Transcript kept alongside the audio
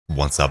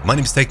What's up, my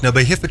name is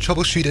TechNobo here for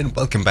TroubleChute and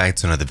welcome back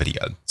to another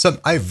video. So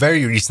I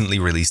very recently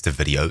released a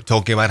video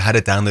talking about how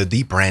to download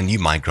the brand new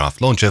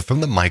Minecraft launcher from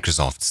the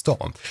Microsoft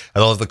Store.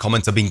 A lot of the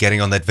comments I've been getting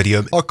on that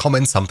video are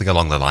comments something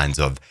along the lines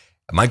of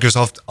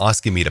Microsoft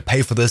asking me to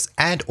pay for this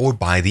and or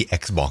buy the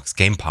Xbox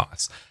Game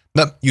Pass.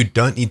 No, you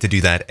don't need to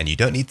do that, and you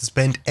don't need to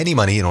spend any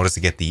money in order to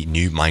get the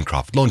new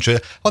Minecraft launcher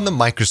on the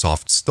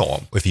Microsoft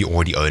Store. If you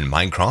already own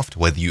Minecraft,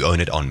 whether you own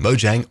it on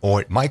Mojang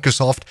or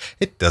Microsoft,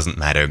 it doesn't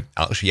matter.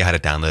 I'll show you how to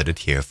download it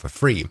here for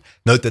free.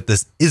 Note that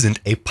this isn't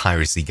a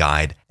piracy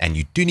guide, and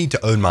you do need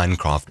to own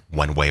Minecraft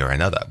one way or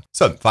another.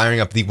 So, firing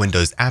up the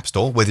Windows App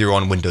Store, whether you're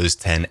on Windows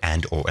 10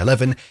 and or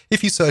 11,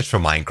 if you search for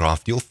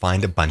Minecraft, you'll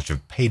find a bunch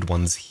of paid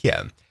ones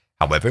here.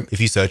 However, if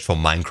you search for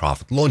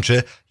Minecraft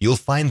Launcher, you'll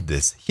find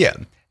this here.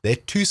 They're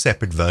two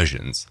separate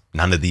versions.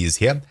 None of these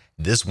here.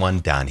 This one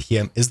down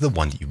here is the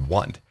one that you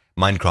want.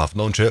 Minecraft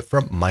Launcher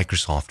from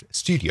Microsoft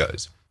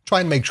Studios.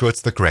 Try and make sure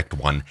it's the correct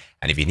one.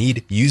 And if you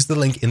need, use the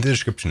link in the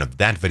description of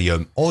that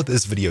video or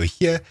this video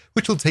here,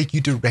 which will take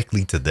you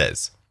directly to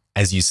this.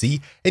 As you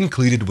see,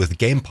 included with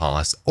Game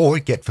Pass or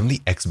get from the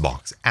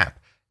Xbox app.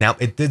 Now,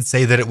 it did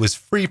say that it was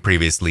free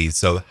previously,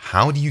 so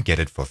how do you get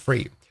it for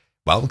free?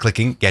 Well,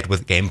 clicking Get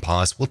with Game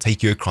Pass will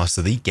take you across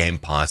to the Game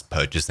Pass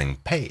purchasing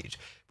page,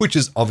 which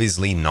is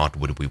obviously not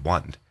what we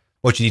want.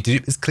 What you need to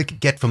do is click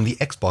Get from the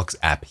Xbox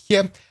app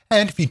here,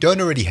 and if you don't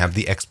already have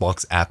the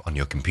Xbox app on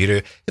your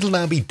computer, it'll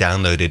now be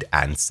downloaded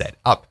and set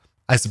up.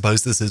 I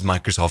suppose this is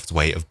Microsoft's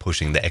way of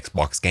pushing the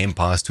Xbox Game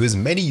Pass to as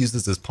many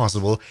users as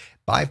possible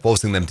by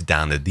forcing them to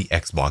download the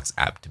Xbox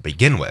app to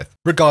begin with.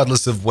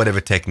 Regardless of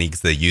whatever techniques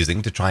they're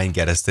using to try and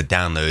get us to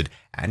download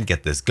and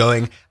get this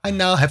going, I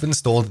now have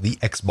installed the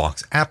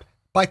Xbox app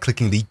by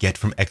clicking the Get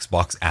from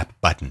Xbox app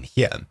button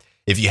here.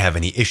 If you have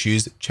any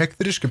issues, check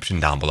the description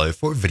down below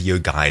for video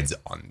guides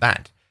on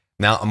that.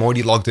 Now, I'm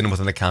already logged in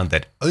with an account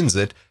that owns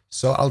it,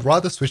 so I'll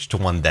rather switch to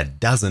one that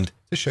doesn't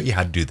to show you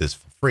how to do this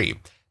for free.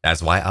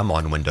 That's why I'm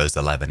on Windows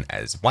 11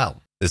 as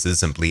well. This is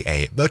simply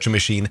a virtual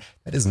machine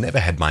that has never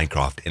had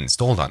Minecraft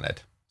installed on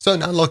it. So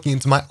now logging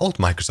into my old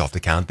Microsoft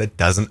account that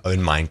doesn't own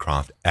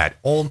Minecraft at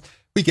all,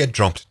 we get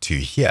dropped to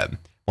here.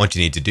 What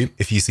you need to do,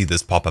 if you see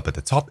this pop up at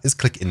the top, is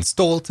click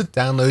Install to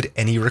download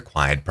any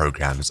required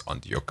programs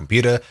onto your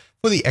computer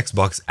for the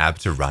Xbox app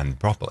to run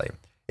properly.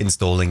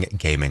 Installing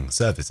gaming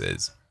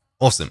services.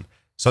 Awesome.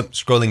 So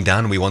scrolling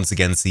down, we once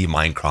again see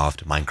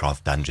Minecraft,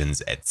 Minecraft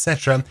Dungeons,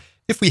 etc.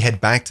 If we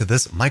head back to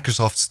this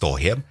Microsoft Store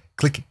here,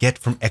 click Get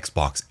from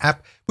Xbox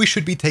app, we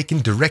should be taken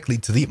directly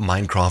to the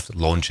Minecraft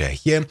launcher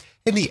here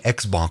in the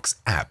Xbox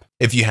app.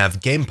 If you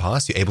have Game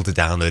Pass, you're able to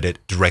download it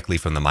directly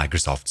from the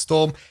Microsoft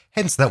Store,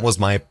 hence that was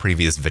my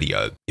previous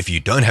video. If you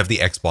don't have the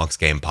Xbox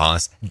Game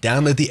Pass,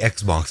 download the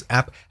Xbox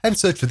app and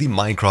search for the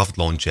Minecraft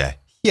launcher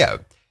here.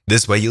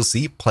 This way you'll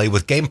see Play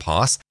with Game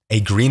Pass, a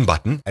green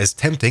button. As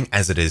tempting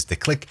as it is to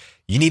click,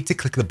 you need to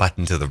click the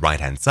button to the right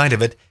hand side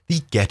of it,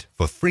 the Get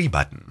for Free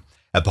button.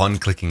 Upon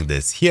clicking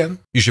this here,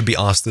 you should be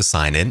asked to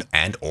sign in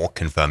and or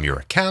confirm your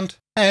account,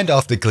 and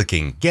after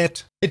clicking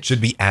Get, it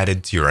should be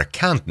added to your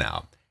account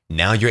now.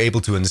 Now you're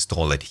able to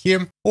install it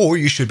here, or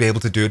you should be able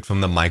to do it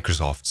from the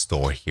Microsoft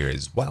Store here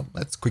as well.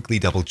 Let's quickly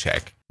double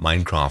check.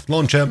 Minecraft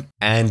Launcher,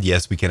 and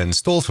yes, we can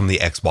install from the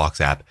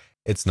Xbox app.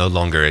 It's no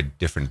longer a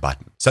different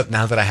button. So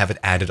now that I have it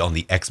added on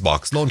the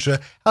Xbox launcher,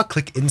 I'll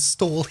click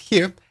Install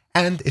here,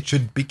 and it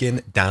should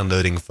begin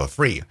downloading for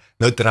free.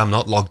 Note that I'm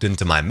not logged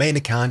into my main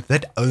account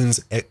that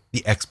owns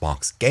the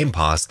Xbox Game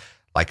Pass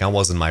like I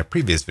was in my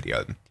previous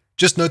video.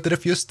 Just note that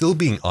if you're still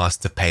being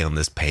asked to pay on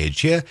this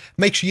page here,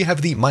 make sure you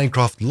have the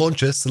Minecraft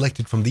launcher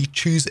selected from the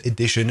Choose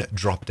Edition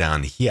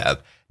drop-down here,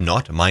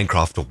 not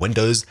Minecraft for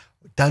Windows,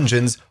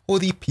 Dungeons, or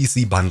the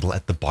PC bundle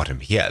at the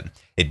bottom here.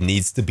 It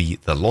needs to be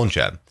the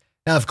launcher.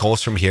 Now, of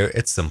course, from here,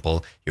 it's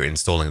simple. You're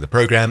installing the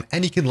program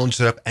and you can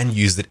launch it up and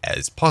use it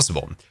as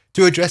possible.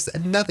 To address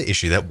another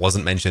issue that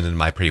wasn't mentioned in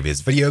my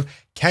previous video,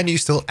 can you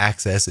still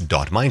access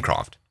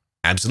 .minecraft?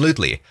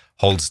 Absolutely.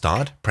 Hold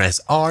Start, press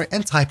R,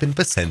 and type in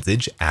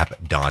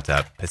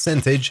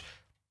 %app_data%.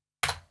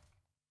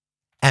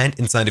 And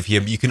inside of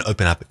here, you can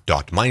open up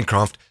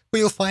 .minecraft, where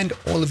you'll find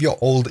all of your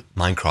old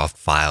Minecraft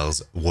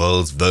files,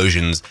 worlds,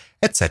 versions,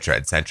 etc.,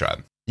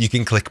 etc. You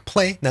can click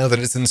play now that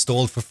it's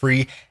installed for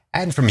free,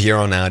 and from here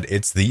on out,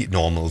 it's the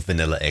normal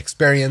vanilla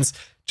experience,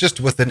 just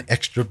with an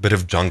extra bit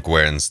of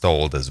junkware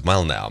installed as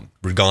well now.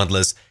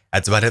 Regardless,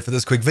 that's about it for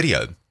this quick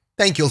video.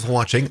 Thank you all for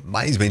watching.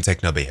 My name's been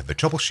TechNobo here for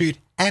TroubleChute,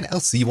 and I'll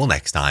see you all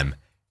next time.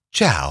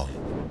 Ciao.